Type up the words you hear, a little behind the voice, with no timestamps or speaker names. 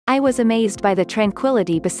I was amazed by the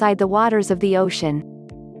tranquility beside the waters of the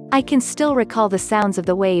ocean. I can still recall the sounds of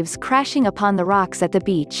the waves crashing upon the rocks at the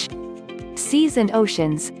beach. Seas and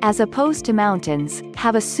oceans, as opposed to mountains,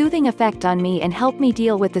 have a soothing effect on me and help me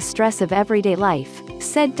deal with the stress of everyday life,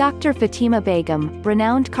 said Dr. Fatema Begum,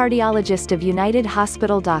 renowned cardiologist of United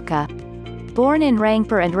Hospital Dhaka. Born in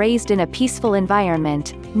Rangpur and raised in a peaceful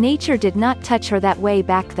environment, nature did not touch her that way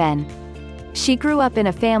back then. She grew up in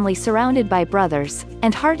a family surrounded by brothers,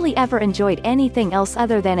 and hardly ever enjoyed anything else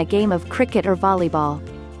other than a game of cricket or volleyball.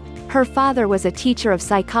 Her father was a teacher of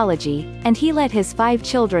psychology, and he let his 5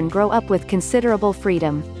 children grow up with considerable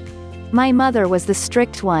freedom. My mother was the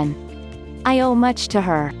strict one. I owe much to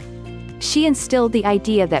her. She instilled the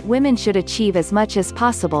idea that women should achieve as much as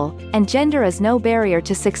possible, and gender is no barrier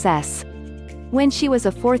to success. When she was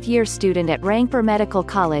a 4th-year student at Rangpur Medical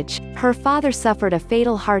College, her father suffered a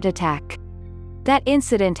fatal heart attack. That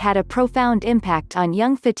incident had a profound impact on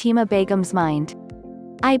young Fatema Begum's mind.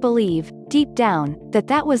 I believe, deep down,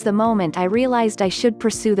 that was the moment I realized I should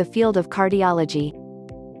pursue the field of cardiology.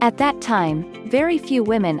 At that time, very few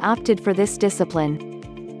women opted for this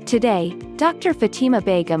discipline. Today, Dr. Fatema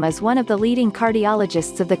Begum is one of the leading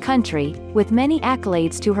cardiologists of the country, with many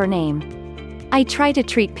accolades to her name. I try to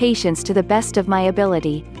treat patients to the best of my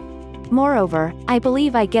ability. Moreover, I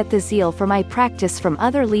believe I get the zeal for my practice from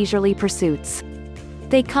other leisurely pursuits.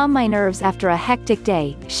 They calm my nerves after a hectic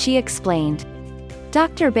day, she explained.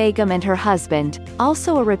 Dr. Begum and her husband,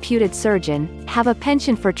 also a reputed surgeon, have a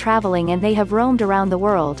penchant for traveling, and they have roamed around the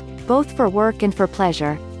world, both for work and for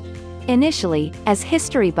pleasure. Initially, as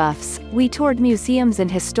history buffs, we toured museums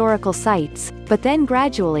and historical sites, but then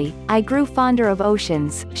gradually, I grew fonder of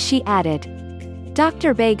oceans, she added.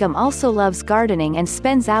 Dr. Begum also loves gardening and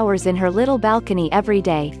spends hours in her little balcony every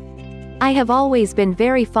day. I have always been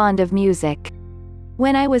very fond of music.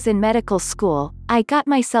 When I was in medical school, I got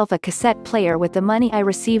myself a cassette player with the money I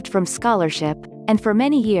received from scholarship, and for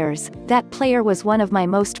many years, that player was one of my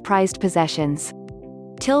most prized possessions.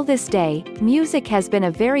 Till this day, music has been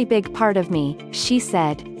a very big part of me, she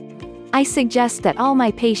said. I suggest that all my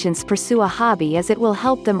patients pursue a hobby, as it will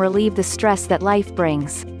help them relieve the stress that life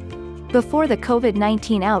brings. Before the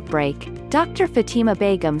COVID-19 outbreak, Dr. Fatema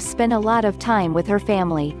Begum spent a lot of time with her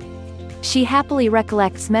family. She happily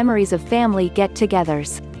recollects memories of family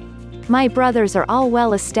get-togethers. My brothers are all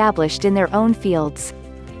well established in their own fields.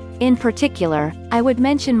 In particular, I would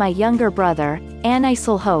mention my younger brother,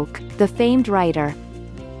 Anisal Hoke, the famed writer.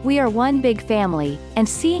 We are one big family, and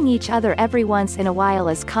seeing each other every once in a while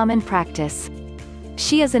is common practice.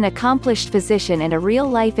 She is an accomplished physician and a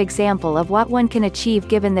real-life example of what one can achieve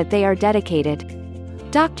given that they are dedicated.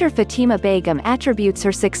 Dr. Fatema Begum attributes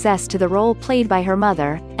her success to the role played by her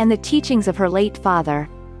mother, and the teachings of her late father.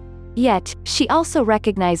 Yet, she also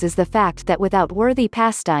recognizes the fact that without worthy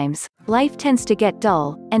pastimes, life tends to get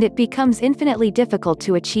dull, and it becomes infinitely difficult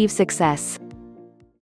to achieve success.